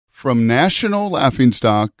From national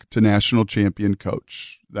laughingstock to national champion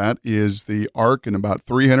coach. That is the arc in about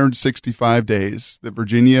 365 days that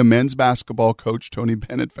Virginia men's basketball coach Tony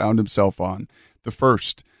Bennett found himself on. The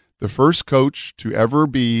first coach to ever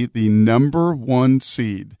be the number one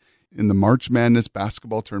seed in the March Madness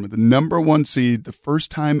basketball tournament. The number one seed, the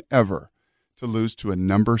first time ever to lose to a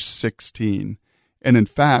number 16. And in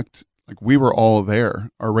fact, we were all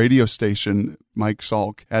there. Our radio station, Mike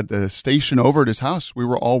Salk, had the station over at his house. We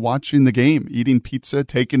were all watching the game, eating pizza,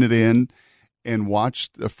 taking it in, and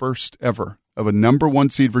watched the first ever of a number one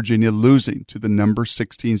seed Virginia losing to the number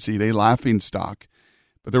 16 seed, a laughing stock.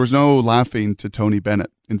 But there was no laughing to Tony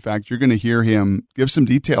Bennett. In fact, you're going to hear him give some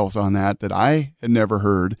details on that I had never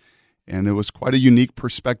heard. And it was quite a unique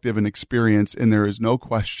perspective and experience. And there is no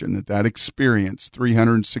question that experience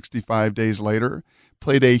 365 days later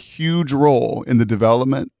played a huge role in the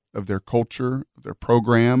development of their culture, of their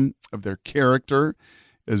program, of their character,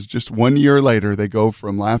 as just 1 year later, they go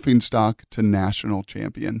from laughingstock to national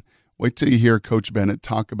champion. Wait till you hear Coach Bennett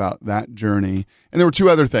talk about that journey. And there were two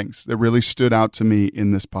other things that really stood out to me in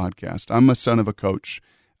this podcast. I'm a son of a coach.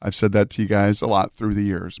 I've said that to you guys a lot through the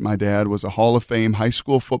years. My dad was a Hall of Fame high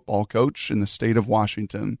school football coach in the state of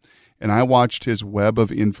Washington, and I watched his web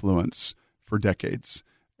of influence for decades.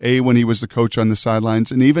 A, when he was the coach on the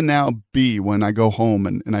sidelines, and even now, B, when I go home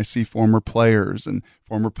and I see former players and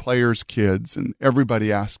former players' kids, and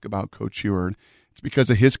everybody asks about Coach Huard. It's because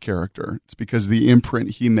of his character. It's because of the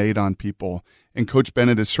imprint he made on people. And Coach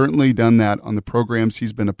Bennett has certainly done that on the programs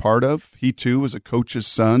he's been a part of. He, too, was a coach's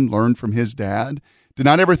son, learned from his dad. Did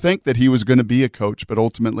not ever think that he was going to be a coach, but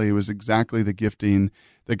ultimately it was exactly the gifting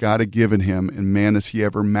that God had given him. And man, has he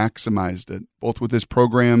ever maximized it, both with his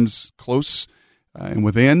programs close and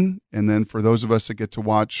within, and then for those of us that get to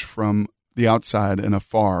watch from the outside and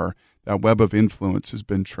afar, that web of influence has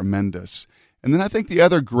been tremendous. And then I think the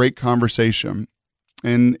other great conversation,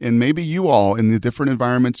 and maybe you all in the different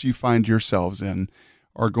environments you find yourselves in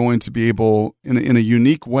are going to be able, in a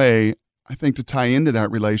unique way, I think, to tie into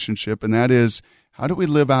that relationship, and that is, how do we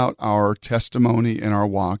live out our testimony and our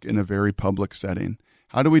walk in a very public setting?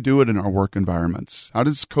 How do we do it in our work environments? How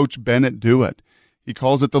does Coach Bennett do it? He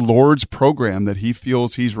calls it the Lord's program that he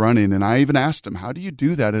feels he's running. And I even asked him, how do you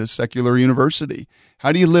do that at a secular university?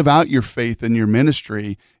 How do you live out your faith and your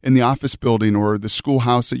ministry in the office building or the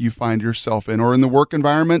schoolhouse that you find yourself in or in the work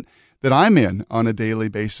environment that I'm in on a daily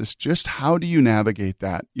basis? Just how do you navigate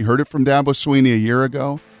that? You heard it from Dabo Swinney a year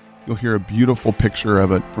ago. You'll hear a beautiful picture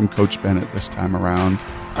of it from Coach Bennett this time around.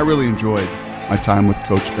 I really enjoyed my time with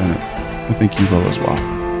Coach Bennett. I think you will as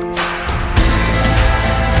well.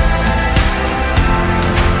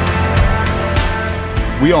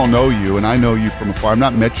 We all know you, and I know you from afar. I've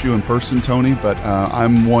not met you in person, Tony, but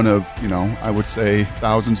I'm one of, I would say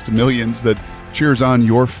thousands to millions that cheers on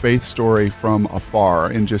your faith story from afar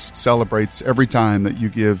and just celebrates every time that you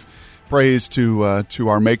give praise to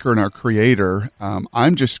our Maker and our Creator.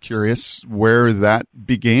 I'm just curious where that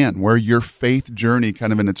began, where your faith journey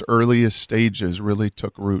kind of in its earliest stages really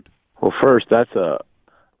took root. Well, first, that's a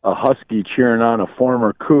Husky cheering on a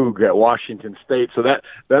former Coug at Washington State, so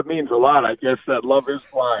that means a lot. I guess that love is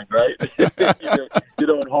blind, right? You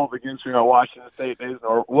don't hold against your Washington State days,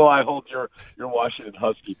 or will I hold your Washington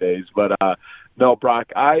Husky days? But no, Brock,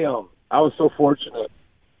 I was so fortunate.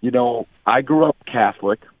 I grew up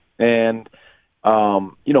Catholic, and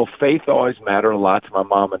faith always mattered a lot to my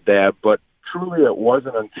mom and dad. But truly, it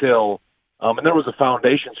wasn't until and there was a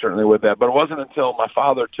foundation certainly with that, but it wasn't until my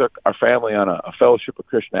father took our family on a fellowship of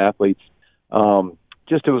Christian athletes.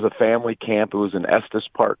 It was a family camp. It was in Estes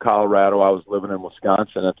Park, Colorado. I was living in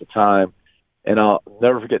Wisconsin at the time. And I'll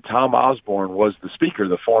never forget, Tom Osborne was the speaker,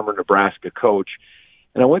 the former Nebraska coach.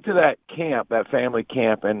 And I went to that camp, that family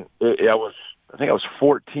camp, and I think I was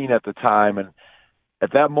 14 at the time. And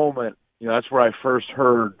at that moment, that's where I first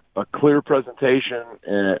heard a clear presentation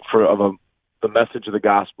of the message of the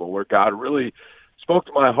gospel, where God really spoke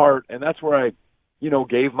to my heart. And that's where I,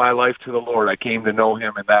 gave my life to the Lord. I came to know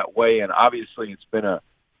him in that way. And obviously it's been a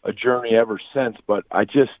journey ever since, but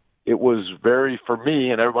it was very, for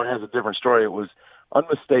me, and everyone has a different story, it was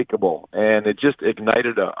unmistakable. And it just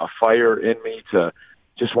ignited a fire in me to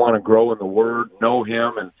just want to grow in the Word, know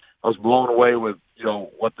him. And I was blown away with,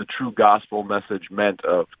 what the true gospel message meant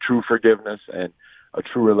of true forgiveness and a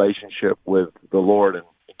true relationship with the Lord. And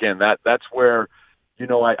again, that's where,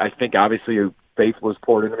 I think obviously faith was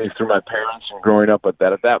poured into me through my parents and growing up, but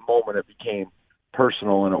at that moment it became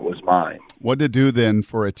personal and it was mine. What to do then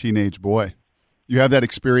for a teenage boy? You have that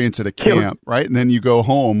experience at a camp, right? And then you go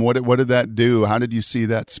home. What did that do? How did you see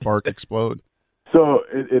that spark explode? So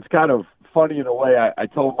it's kind of funny in a way. I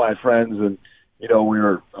told my friends, and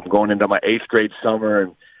I'm going into my 8th grade summer,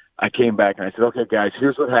 and I came back and I said, okay, guys,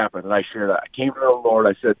 here's what happened. And I shared that. I came to the Lord.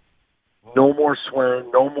 I said, no more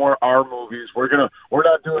swearing, no more R movies. We're not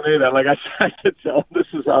doing any of that. Like I could tell this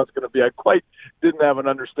is how it's going to be. I quite didn't have an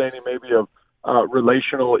understanding maybe of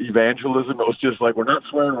relational evangelism. It was just like, we're not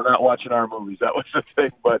swearing, we're not watching R movies. That was the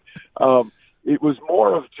thing. But it was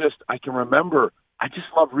more of just, I can remember, I just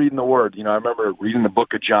love reading the Word. I remember reading the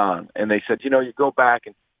book of John, and they said, you go back,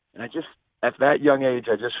 and I just, at that young age,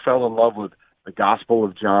 I just fell in love with the Gospel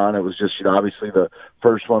of John. It was just, obviously the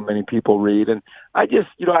first one many people read. And I just,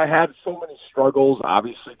 I had so many struggles,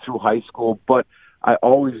 obviously, through high school, but I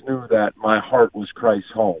always knew that my heart was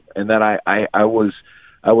Christ's home, and that I was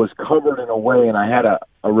covered in a way, and I had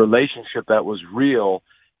a relationship that was real.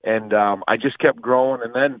 And I just kept growing.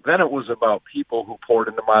 And then it was about people who poured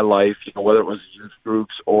into my life, whether it was youth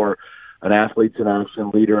groups or an Athletes in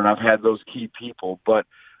Action leader, and I've had those key people. But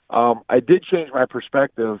I did change my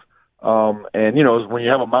perspective. And, when you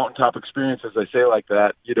have a mountaintop experience, as I say like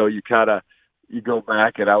that, you go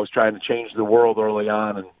back, and I was trying to change the world early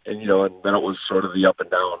on, and then it was sort of the up and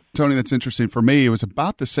down. Tony, that's interesting. For me, it was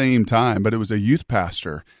about the same time, but it was a youth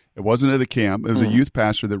pastor. It wasn't at a camp. It was a youth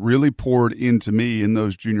pastor that really poured into me in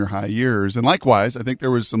those junior high years. And likewise, I think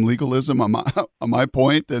there was some legalism on my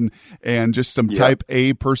point and just some type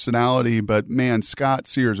A personality. But man, Scott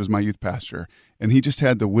Sears was my youth pastor, and he just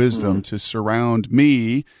had the wisdom to surround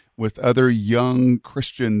me with other young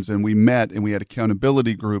Christians, and we met and we had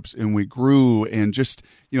accountability groups and we grew, and just,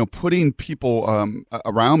 putting people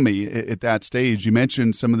around me at that stage. You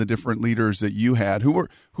mentioned some of the different leaders that you had. Who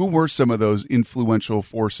were some of those influential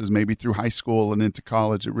forces maybe through high school and into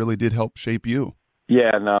college that really did help shape you?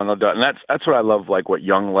 Yeah, no doubt. And that's what I love, like what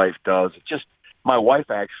Young Life does. It just, my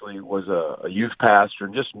wife actually was a youth pastor,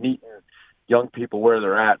 and just meeting young people where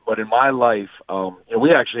they're at. But in my life,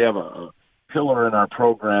 we actually have a pillar in our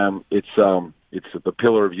program. It's the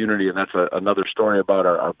pillar of unity, and that's another story about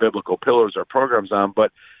our biblical pillars our program's on.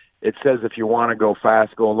 But it says, if you want to go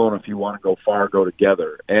fast, go alone. If you want to go far, go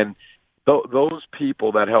together. And those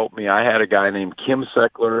people that helped me, I had a guy named Kim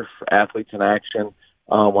Seckler for Athletes in Action.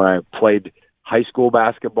 When I played high school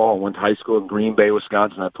basketball, I went to high school in Green Bay,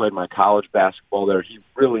 Wisconsin. I played my college basketball there. He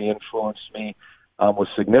really influenced me, was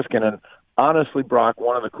significant. And honestly, Brock,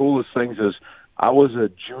 one of the coolest things is, I was a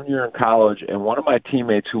junior in college, and one of my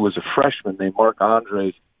teammates who was a freshman named Mark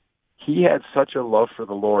Andres, he had such a love for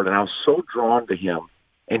the Lord, and I was so drawn to him.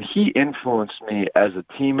 And he influenced me as a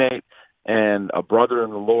teammate and a brother in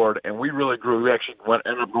the Lord, and we really grew. We actually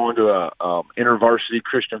ended up going to a InterVarsity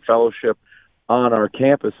Christian Fellowship on our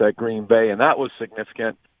campus at Green Bay, and that was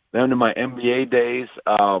significant. Then in my MBA days,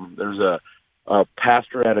 there's a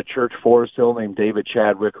pastor at a church, Forest Hill, named David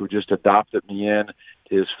Chadwick, who just adopted me in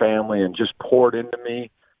his family and just poured into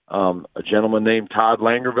me. A gentleman named Todd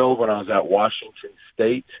Langerville when I was at Washington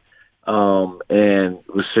State, and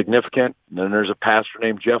it was significant. And then there's a pastor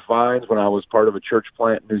named Jeff Vines when I was part of a church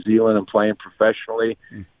plant in New Zealand and playing professionally.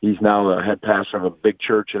 He's now the head pastor of a big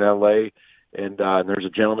church in L.A. And there's a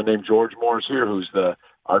gentleman named George Morris here who's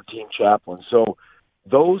our team chaplain. So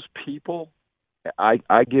those people,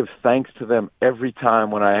 I give thanks to them every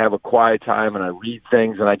time when I have a quiet time and I read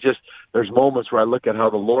things, and there's moments where I look at how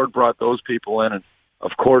the Lord brought those people in, and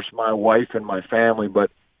of course my wife and my family,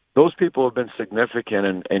 but those people have been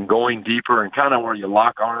significant and going deeper, and kind of where you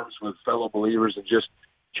lock arms with fellow believers and just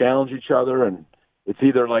challenge each other. And it's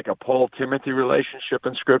either like a Paul-Timothy relationship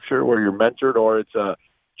in Scripture where you're mentored, or it's a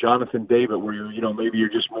Jonathan David where maybe you're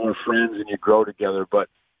just more friends and you grow together. But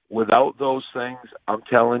without those things, I'm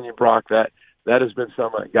telling you, Brock, that has been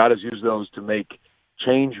something God has used those to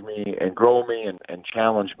change me and grow me and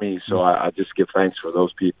challenge me. So I just give thanks for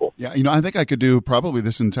those people. Yeah, I think I could do probably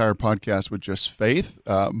this entire podcast with just faith,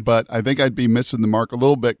 but I think I'd be missing the mark a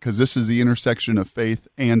little bit, because this is the intersection of faith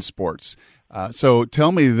and sports. So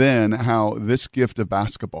tell me then how this gift of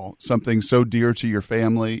basketball, something so dear to your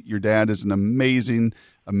family, your dad is an amazing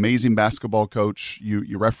basketball coach.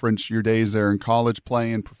 You reference your days there in college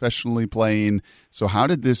playing, professionally playing. So how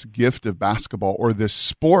did this gift of basketball, or this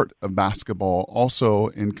sport of basketball, also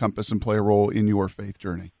encompass and play a role in your faith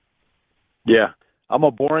journey? Yeah. I'm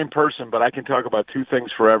a boring person, but I can talk about two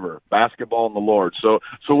things forever: basketball and the Lord. So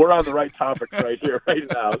we're on the right topics right here, right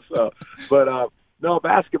now. No,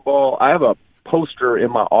 basketball, I have a poster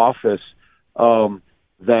in my office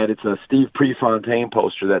that it's a Steve Prefontaine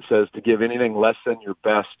poster that says, to give anything less than your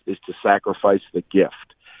best is to sacrifice the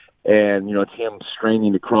gift. And, it's him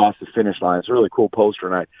straining to cross the finish line. It's a really cool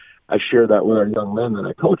poster, and I share that with our young men that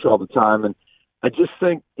I coach all the time. And I just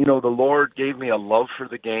think, the Lord gave me a love for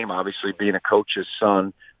the game, obviously being a coach's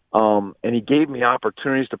son, And he gave me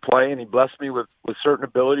opportunities to play, and he blessed me with certain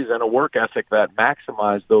abilities and a work ethic that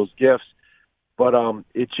maximized those gifts. But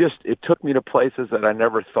it took me to places that I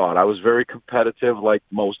never thought. I was very competitive, like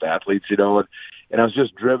most athletes, and I was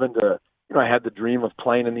just driven to, I had the dream of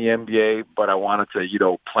playing in the NBA, but I wanted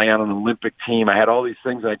to, play on an Olympic team. I had all these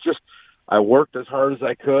things, and I worked as hard as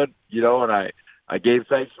I could, and I gave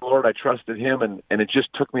thanks to the Lord. I trusted Him, and it just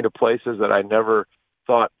took me to places that I never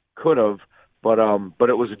thought could have. But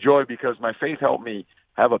it was a joy because my faith helped me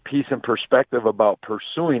have a peace and perspective about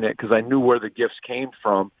pursuing it because I knew where the gifts came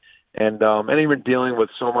from, and even dealing with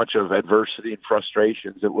so much of adversity and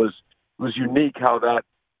frustrations, it was unique how that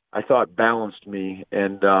I thought balanced me.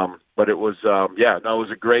 And but it was it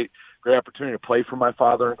was a great opportunity to play for my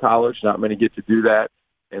father in college. Not many get to do that,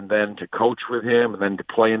 and then to coach with him, and then to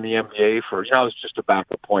play in the NBA I was just a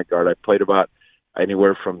backup point guard. I played about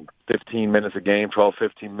anywhere from 15 minutes a game, 12,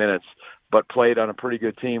 15 minutes. But played on a pretty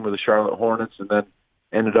good team with the Charlotte Hornets, and then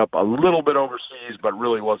ended up a little bit overseas, but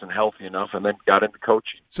really wasn't healthy enough, and then got into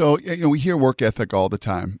coaching. So, we hear work ethic all the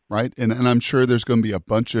time, right? And I'm sure there's going to be a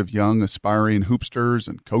bunch of young aspiring hoopsters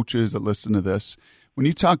and coaches that listen to this. When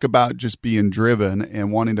you talk about just being driven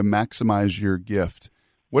and wanting to maximize your gift,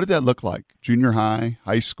 what did that look like? Junior high,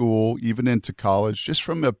 high school, even into college, just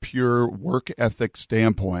from a pure work ethic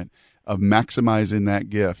standpoint of maximizing that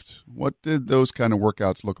gift. What did those kind of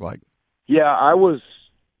workouts look like? Yeah,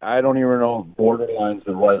 I don't even know if borderline's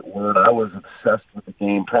the right word. I was obsessed with the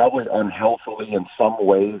game, probably unhealthily in some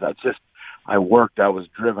ways. I worked, I was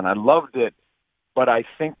driven. I loved it, but I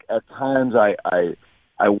think at times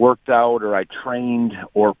I worked out or I trained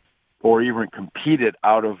or even competed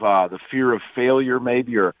out of the fear of failure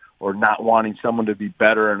maybe or not wanting someone to be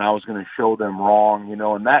better and I was going to show them wrong,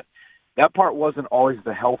 and that part wasn't always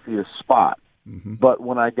the healthiest spot. Mm-hmm. But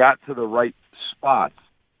when I got to the right spots,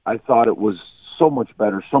 I thought it was so much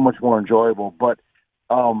better, so much more enjoyable. But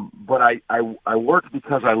I worked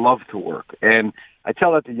because I love to work, and I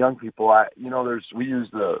tell that to young people. We use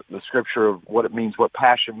the scripture of what it means, what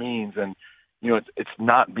passion means, and it's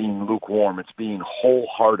not being lukewarm. It's being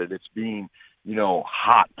wholehearted. It's being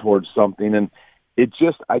hot towards something, and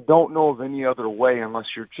I don't know of any other way unless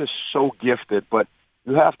you're just so gifted. But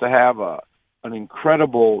you have to have an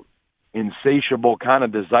incredible, insatiable kind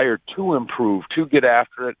of desire to improve, to get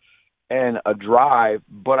after it, and a drive.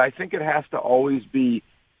 But I think it has to always be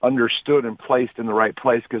understood and placed in the right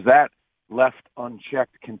place because that left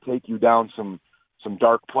unchecked can take you down some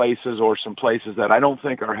dark places or some places that I don't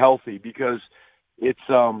think are healthy because it's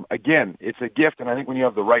a gift. And I think when you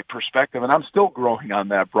have the right perspective, and I'm still growing on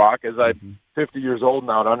that, Brock, as I'm 50 years old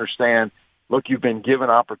now to understand, look, you've been given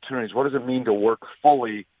opportunities. What does it mean to work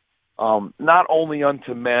fully? Not only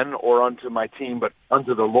unto men or unto my team, but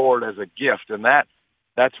unto the Lord as a gift. And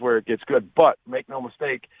that's where it gets good. But make no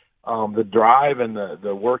mistake, the drive and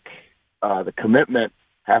the work, the commitment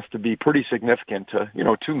has to be pretty significant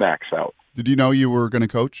to max out. Did you know you were going to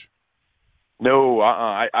coach? No,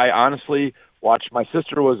 I honestly watched. My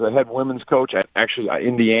sister was a head women's coach at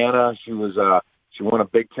Indiana. She won a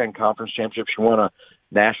Big Ten conference championship. She won a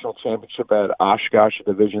national championship at Oshkosh,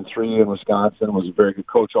 Division III in Wisconsin, was a very good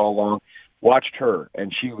coach all along. Watched her,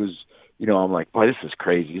 and she was, I'm like, boy, this is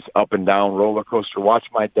crazy. It's up and down roller coaster. Watch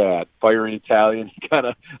my dad, fiery Italian. He kind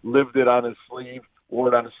of lived it on his sleeve, wore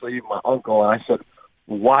it on his sleeve, my uncle. And I said,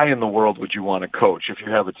 why in the world would you want to coach if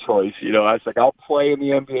you have a choice? I was like, I'll play in the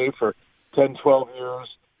NBA for 10, 12 years.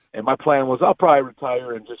 And my plan was I'll probably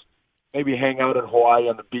retire and just maybe hang out in Hawaii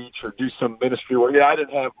on the beach or do some ministry work. I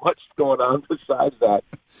didn't have much going on besides that.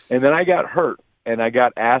 And then I got hurt, and I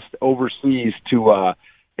got asked overseas to,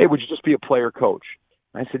 hey, would you just be a player coach?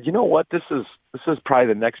 And I said, you know what, this is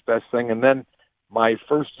probably the next best thing. And then my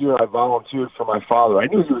first year I volunteered for my father. I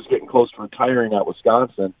knew he was getting close to retiring at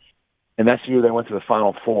Wisconsin, and that's the year they went to the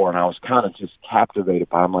Final Four, and I was kind of just captivated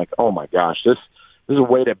by it. I'm like, oh, my gosh, this is a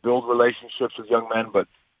way to build relationships with young men, but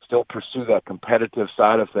still pursue that competitive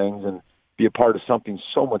side of things and be a part of something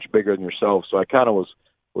so much bigger than yourself. So I kind of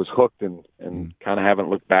was hooked and kind of haven't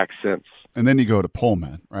looked back since. And then you go to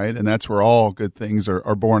Pullman, right? And that's where all good things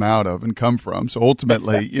are born out of and come from. So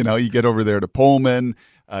ultimately, you get over there to Pullman,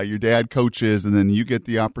 your dad coaches, and then you get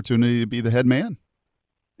the opportunity to be the head man.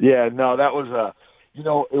 Yeah, no, that was it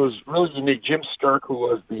was really unique. Jim Sturk, who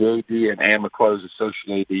was the AD, and Ann McCoy was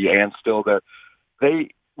associate AD, and still there.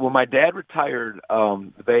 When my dad retired,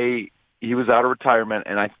 he was out of retirement,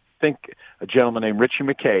 and I think a gentleman named Richie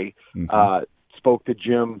McKay spoke to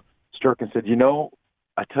Jim Sturk and said,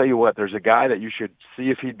 I tell you what, there's a guy that you should see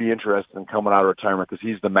if he'd be interested in coming out of retirement because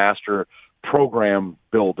he's the master program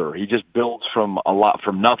builder. He just builds from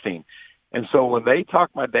nothing. And so when they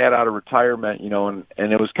talked my dad out of retirement,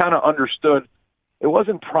 and it was kind of understood, it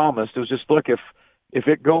wasn't promised. It was just, look, if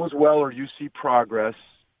it goes well or you see progress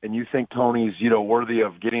and you think Tony's, worthy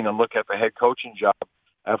of getting a look at the head coaching job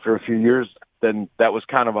after a few years, then that was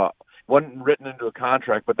kind of wasn't written into a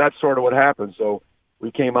contract, but that's sort of what happened. So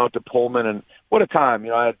we came out to Pullman, and what a time.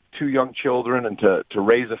 I had 2 young children and to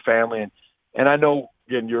raise a family. And I know,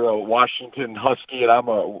 again, you're a Washington Husky and I'm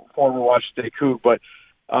a former Washington State Coug, but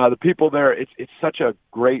the people there, it's such a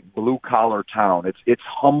great blue-collar town. It's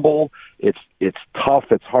humble, it's tough,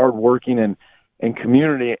 it's hardworking, and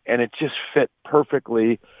community, and it just fit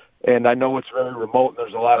perfectly. And I know it's very remote, and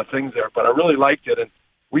there's a lot of things there, but I really liked it, and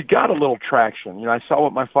we got a little traction. I saw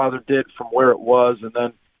what my father did from where it was, and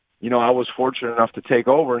then, I was fortunate enough to take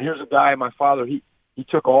over. And here's a guy, my father, he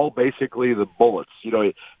took all basically the bullets. He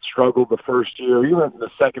struggled the first year. Even the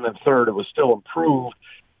second and third, it was still improved.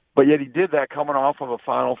 But yet he did that coming off of a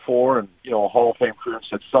Final Four and, a Hall of Fame career, and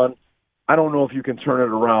said, son, I don't know if you can turn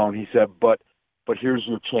it around. He said, but here's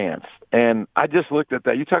your chance. And I just looked at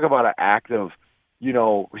that. You talk about an act of,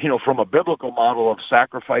 from a biblical model of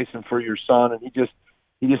sacrificing for your son. And he just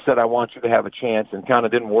said, I want you to have a chance, and kind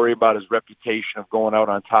of didn't worry about his reputation of going out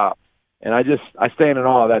on top. And I stand in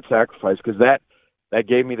awe of that sacrifice, because that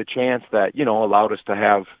gave me the chance that, allowed us to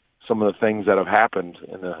have some of the things that have happened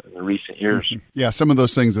in the recent years. Yeah, some of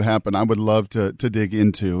those things that happened, I would love to dig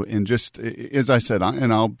into. And just, as I said,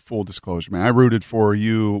 and I'll full disclosure, man, I rooted for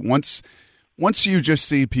you. Once you just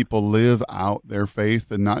see people live out their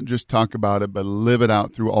faith and not just talk about it, but live it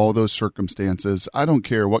out through all those circumstances, I don't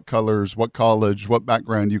care what colors, what college, what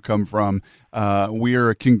background you come from, we are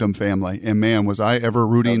a kingdom family. And man, was I ever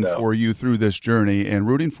rooting for you through this journey, and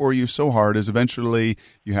rooting for you so hard as eventually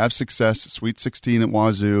you have success, Sweet 16 at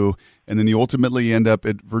Wazoo, and then you ultimately end up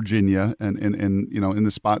at Virginia and in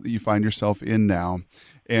the spot that you find yourself in now.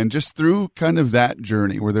 And just through kind of that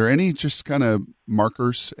journey, were there any just kind of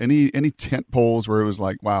markers, any tent poles where it was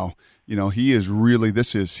like, wow,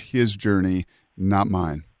 this is his journey, not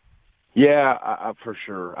mine? Yeah, for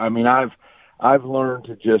sure. I mean, I've learned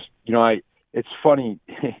to just, it's funny,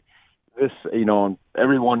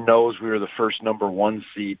 everyone knows we were the first number 1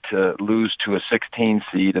 seed to lose to a 16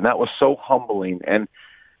 seed, and that was so humbling. And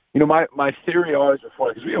my theory always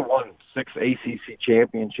before, because we have won 6 ACC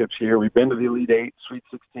championships here. We've been to the Elite Eight, Sweet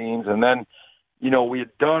 16s, and then,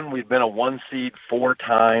 we'd been a 1 seed 4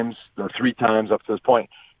 times or 3 times up to this point.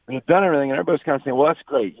 We had done everything, and everybody's kind of saying, well, that's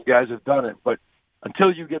great. You guys have done it. But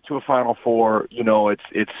until you get to a Final Four,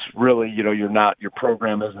 it's really, your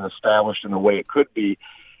program isn't established in the way it could be.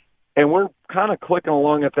 And we're kind of clicking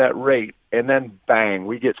along at that rate, and then bang,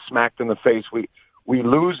 we get smacked in the face. We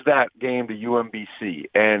lose that game to UMBC,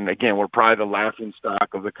 and again, we're probably the laughing stock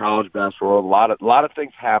of the college basketball world. A lot of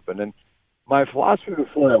things happen, and my philosophy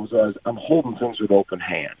before that was always, I'm holding things with open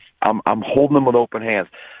hands. I'm holding them with open hands.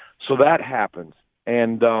 So that happens,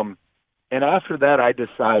 and after that, I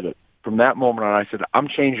decided from that moment on, I said, I'm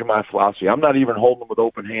changing my philosophy. I'm not even holding them with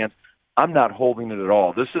open hands. I'm not holding it at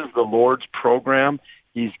all. This is the Lord's program.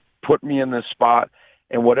 He's put me in this spot,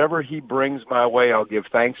 and whatever He brings my way, I'll give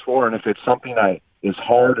thanks for. And if it's something is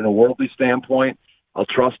hard in a worldly standpoint, I'll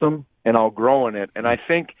trust Him and I'll grow in it. And I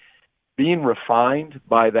think being refined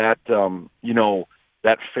by that,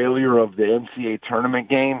 that failure of the NCAA tournament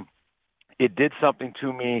game, it did something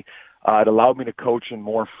to me. It allowed me to coach in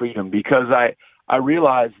more freedom, because I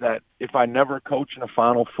realized that if I never coach in a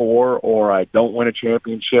Final Four or I don't win a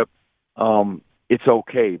championship, it's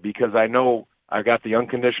okay, because I know I got the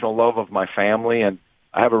unconditional love of my family, and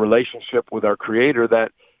I have a relationship with our Creator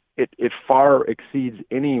that it far exceeds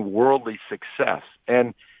any worldly success.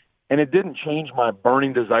 And it didn't change my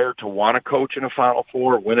burning desire to want to coach in a Final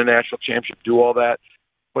Four, win a national championship, do all that.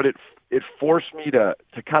 But it forced me to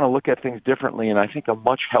kind of look at things differently, and I think a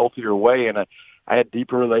much healthier way. And I had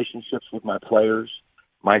deeper relationships with my players.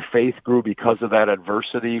 My faith grew because of that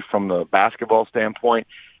adversity from the basketball standpoint.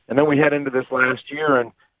 And then we head into this last year,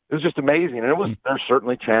 and it was just amazing. And there's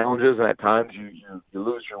certainly challenges, and at times you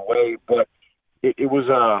lose your way, but it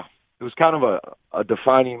was kind of a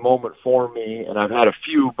defining moment for me, and I've had a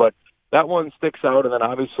few, but that one sticks out. And then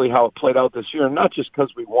obviously how it played out this year, and not just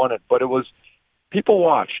because we won it, but it was people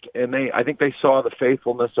watched, and I think they saw the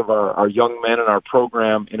faithfulness of our young men in our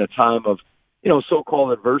program in a time of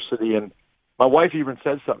so-called adversity. And my wife even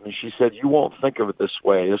said something. She said, "You won't think of it this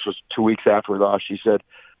way." This was 2 weeks after we lost. She said,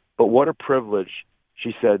 "But what a privilege,"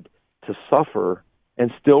 she said, "to suffer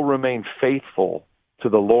and still remain faithful to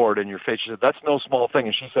the Lord in your faith." She said, "That's no small thing."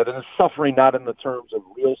 And she said, and it's suffering not in the terms of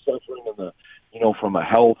real suffering in the, from a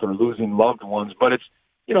health or losing loved ones, but it's,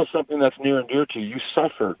 something that's near and dear to you. You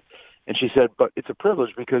suffered. And she said, but it's a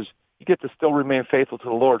privilege because you get to still remain faithful to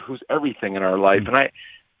the Lord, who's everything in our life. And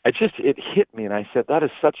it hit me, and I said, that is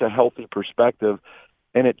such a healthy perspective.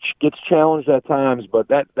 And it gets challenged at times, but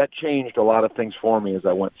that changed a lot of things for me as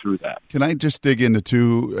I went through that. Can I just dig into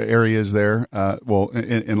two areas there?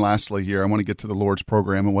 And lastly here, I want to get to the Lord's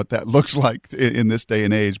program and what that looks like in this day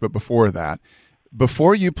and age. But before that,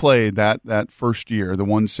 before you played that first year, the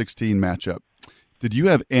 116 matchup, did you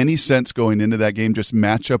have any sense going into that game, just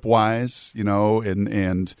matchup-wise,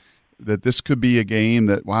 and that this could be a game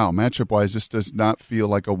that, wow, matchup-wise, this does not feel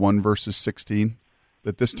like a 1 versus 16?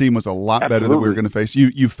 That this team was a lot better than we were going to face.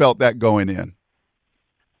 You felt that going in.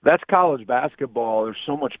 That's college basketball. There's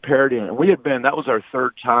so much parity in it. That was our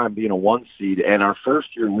third time being a 1 seed, and our first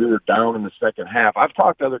year we were down in the second half. I've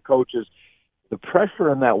talked to other coaches. The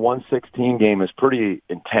pressure in that 116 game is pretty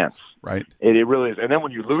intense. Right. It really is. And then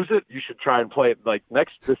when you lose it, you should try and play it like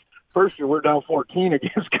this first year we're down 14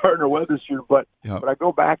 against Gardner-Webb this year. But I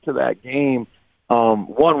go back to that game.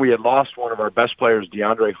 One, we had lost one of our best players,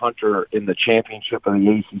 DeAndre Hunter, in the championship of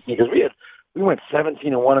the ACC because we went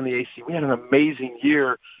 17-1 in the ACC. We had an amazing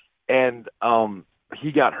year, and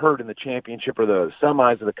he got hurt in the championship or the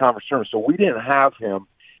semis of the conference tournament, so we didn't have him.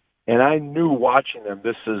 And I knew watching them,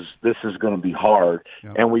 this is going to be hard,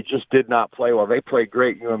 and we just did not play well. They played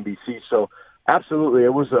great UMBC, so absolutely,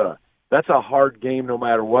 that's a hard game no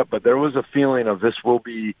matter what. But there was a feeling of this will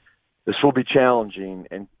be challenging.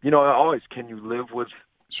 And, always, can you live with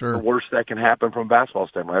the worst that can happen from a basketball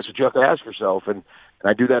standpoint? That's what you have to ask yourself. And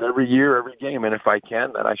I do that every year, every game. And if I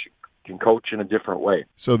can, then I can coach in a different way.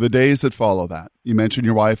 So the days that follow that, you mentioned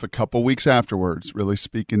your wife a couple weeks afterwards, really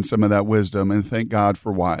speaking some of that wisdom. And thank God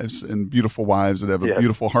for wives and beautiful wives that have a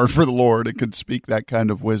beautiful heart for the Lord and could speak that kind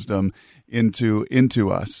of wisdom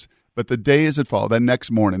into us. But the days that follow, that next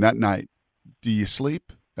morning, that night, do you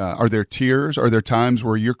sleep? Are there tears? Are there times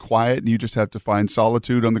where you're quiet and you just have to find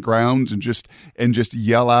solitude on the grounds and just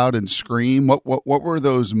yell out and scream? What were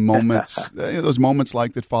those moments? Those moments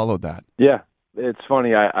like that followed that? Yeah, it's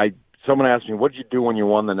funny. Someone asked me, "What did you do when you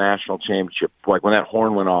won the national championship? Like when that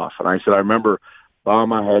horn went off?" And I said, "I remember bowing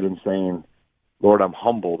my head and saying, Lord, I'm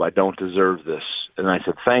humbled. I don't deserve this." And I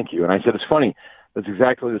said, "Thank you." And I said, "It's funny. That's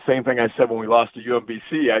exactly the same thing I said when we lost to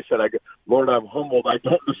UMBC. I said, Lord, I'm humbled. I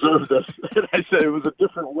don't deserve this." And I said, it was a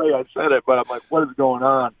different way I said it, but I'm like, what is going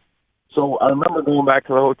on? So I remember going back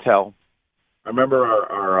to the hotel. I remember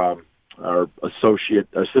our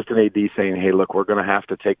assistant AD saying, "Hey, look, we're going to have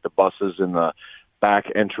to take the buses in the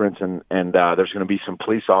back entrance, and there's going to be some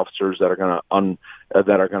police officers that are going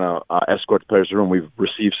to escort the players to the room. We've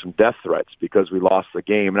received some death threats because we lost the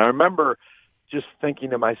game." And I remember just thinking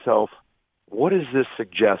to myself, what does this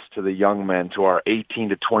suggest to the young men, to our 18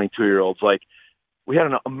 to 22-year-olds? Like, we had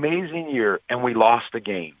an amazing year, and we lost the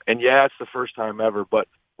game. And, it's the first time ever, but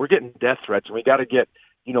we're getting death threats, and we got to get,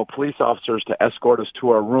 police officers to escort us to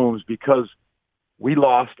our rooms because we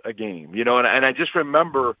lost a game, And I just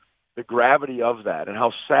remember the gravity of that and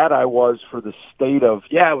how sad I was for the state of,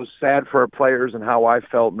 it was sad for our players and how I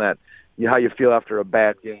felt and that, how you feel after a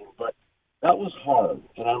bad game. But that was hard.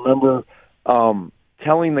 And I remember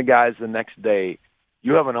telling the guys the next day,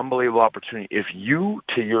 you have an unbelievable opportunity. If you,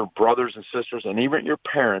 to your brothers and sisters and even your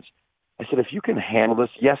parents, I said, if you can handle this,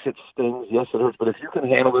 yes, it stings, yes, it hurts, but if you can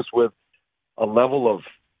handle this with a level of,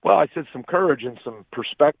 some courage and some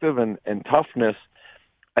perspective and toughness,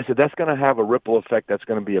 I said, that's going to have a ripple effect that's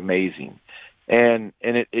going to be amazing. And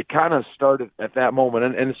it kind of started at that moment.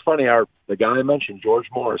 And it's funny, the guy I mentioned, George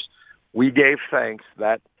Morris, we gave thanks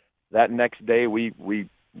that next day. We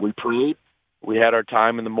prayed. We had our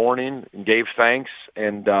time in the morning and gave thanks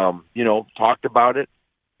and, talked about it.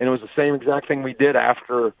 And it was the same exact thing we did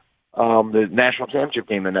after the national championship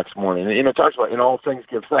game the next morning. And, it talks about in all things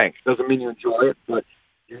give thanks. Doesn't mean you enjoy it, but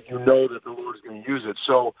you know that the Lord is going to use it.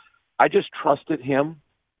 So I just trusted him.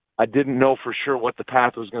 I didn't know for sure what the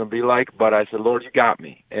path was going to be like, but I said, Lord, you got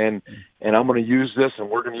me. And I'm going to use this, and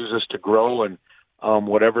we're going to use this to grow. And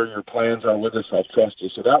whatever your plans are with us, I'll trust you.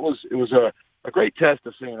 So it was a great test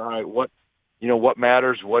of saying, all right, what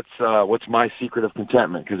matters? What's my secret of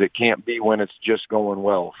contentment? Because it can't be when it's just going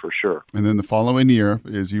well, for sure. And then the following year,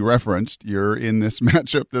 as you referenced, you're in this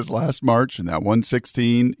matchup this last March, and that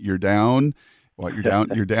 116, you're down.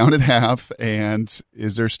 You're down at half. And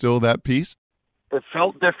is there still that piece? It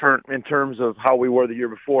felt different in terms of how we were the year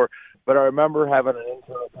before, but I remember having an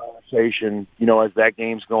internal conversation, as that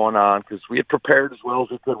game's going on, because we had prepared as well as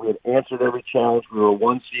we could. We had answered every challenge. We were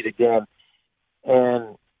 1 seed again,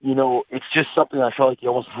 and it's just something I felt like you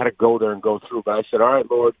almost had to go there and go through. But I said, all right,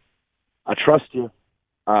 Lord, I trust you.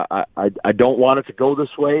 I don't want it to go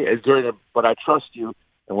this way, but I trust you,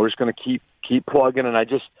 and we're just going to keep plugging. And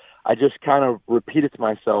I just kind of repeated to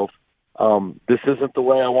myself, this isn't the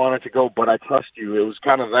way I want it to go, but I trust you. It was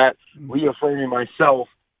kind of that reaffirming myself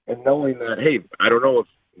and knowing that, hey, I don't know if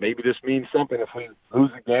maybe this means something if we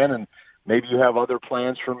lose again, and maybe you have other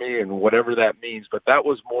plans for me and whatever that means. But that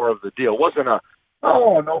was more of the deal. It wasn't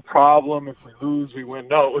no problem. If we lose, we win.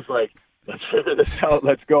 No, it was like, let's figure this out.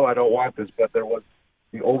 Let's go. I don't want this. But there was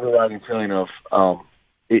the overriding feeling of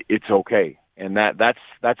it's okay. And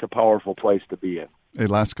that's a powerful place to be in. Hey,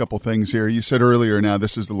 last couple things here. You said earlier, now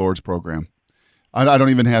this is the Lord's program. I don't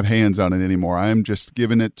even have hands on it anymore. I'm just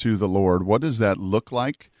giving it to the Lord. What does that look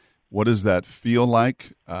like? What does that feel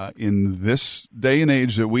like in this day and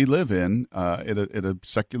age that we live in at a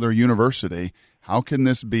secular university? How can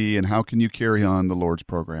this be, and how can you carry on the Lord's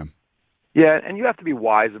program? Yeah, and you have to be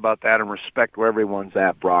wise about that and respect where everyone's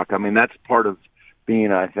at, Brock. I mean, that's part of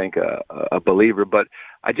being, I think, a believer. But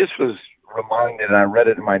I just was reminded, and I read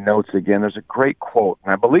it in my notes again, there's a great quote,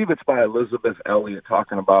 and I believe it's by Elizabeth Elliot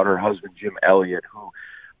talking about her husband, Jim Elliot, who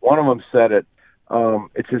one of them said it.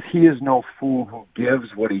 It says, he is no fool who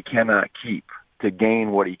gives what he cannot keep to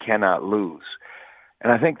gain what he cannot lose.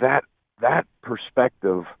 And I think that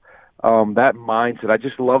perspective, that mindset, I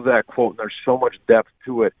just love that quote, and there's so much depth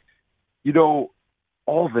to it. You know,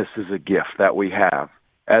 all this is a gift that we have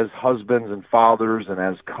as husbands and fathers and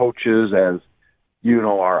as coaches, as, you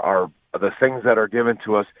know, our the things that are given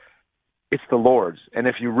to us. It's the Lord's. And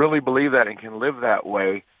if you really believe that and can live that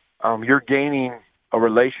way, you're gaining a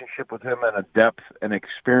relationship with him and a depth and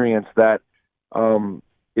experience that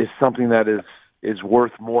is something that is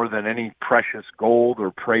worth more than any precious gold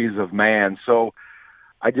or praise of man. So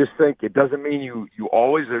I just think it doesn't mean you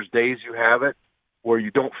always, there's days you have it where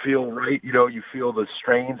you don't feel right, you know, you feel the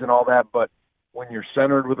strains and all that, but when you're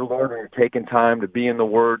centered with the Lord and you're taking time to be in the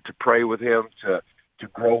Word, to pray with him, to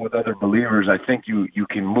grow with other believers, I think you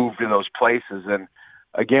can move to those places. And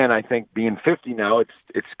again, I think being 50 now, it's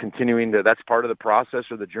continuing to, that's part of the process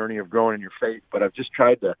or the journey of growing in your faith. But I've just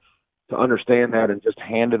tried to understand that and just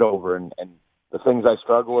hand it over. And the things I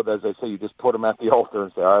struggle with, as I say, you just put them at the altar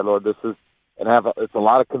and say, all right, Lord, this is, and it's a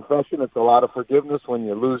lot of confession. It's a lot of forgiveness when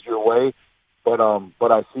you lose your way. But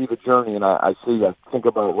I see the journey, and I think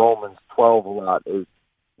about Romans 12 a lot, is,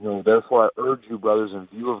 you know, therefore I urge you, brothers, in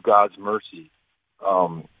view of God's mercy,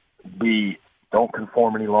 don't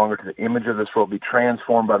conform any longer to the image of this world. Be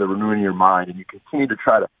transformed by the renewing of your mind. And you continue to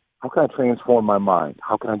try to, how can I transform my mind?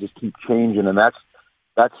 How can I just keep changing? And that's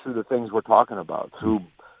through the things we're talking about, through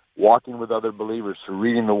walking with other believers, through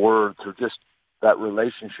reading the Word, through just that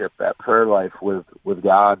relationship, that prayer life with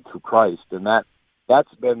God through Christ. And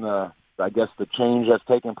that's been the change that's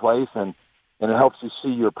taken place. And it helps you see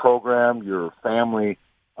your program, your family,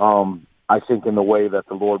 I think, in the way that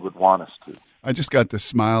the Lord would want us to. I just got this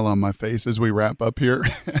smile on my face as we wrap up here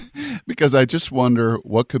because I just wonder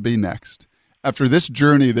what could be next. After this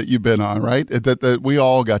journey that you've been on, right, that we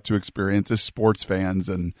all got to experience as sports fans,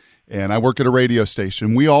 and I work at a radio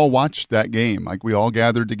station. We all watched that game. Like, we all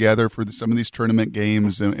gathered together for some of these tournament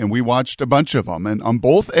games, and we watched a bunch of them. And on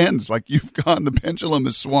both ends, like you've gone, the pendulum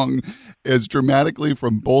has swung as dramatically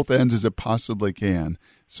from both ends as it possibly can.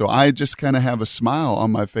 So I just kind of have a smile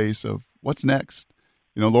on my face of what's next.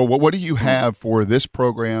 You know, Lord, what do you have for this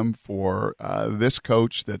program, for this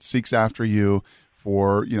coach that seeks after you,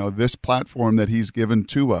 for, you know, this platform that he's given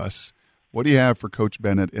to us? What do you have for Coach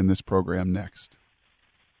Bennett in this program next?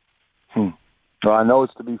 Well, I know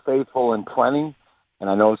it's to be faithful in plenty, and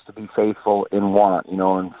I know it's to be faithful in want. You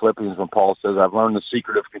know, in Philippians, when Paul says, I've learned the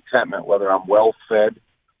secret of contentment, whether I'm well-fed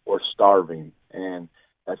or starving. And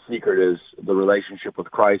that secret is the relationship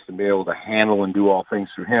with Christ and be able to handle and do all things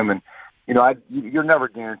through him. And, you know, you're never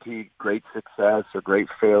guaranteed great success or great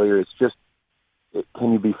failure. It's just,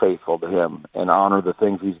 can you be faithful to him and honor the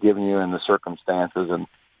things he's given you and the circumstances? And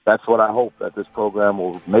that's what I hope, that this program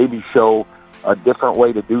will maybe show a different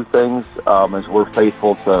way to do things as we're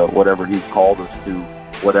faithful to whatever he's called us to,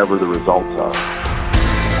 whatever the results are.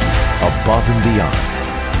 Above and Beyond,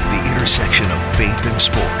 the intersection of faith and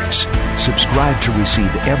sports. Subscribe to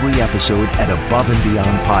receive every episode at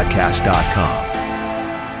aboveandbeyondpodcast.com.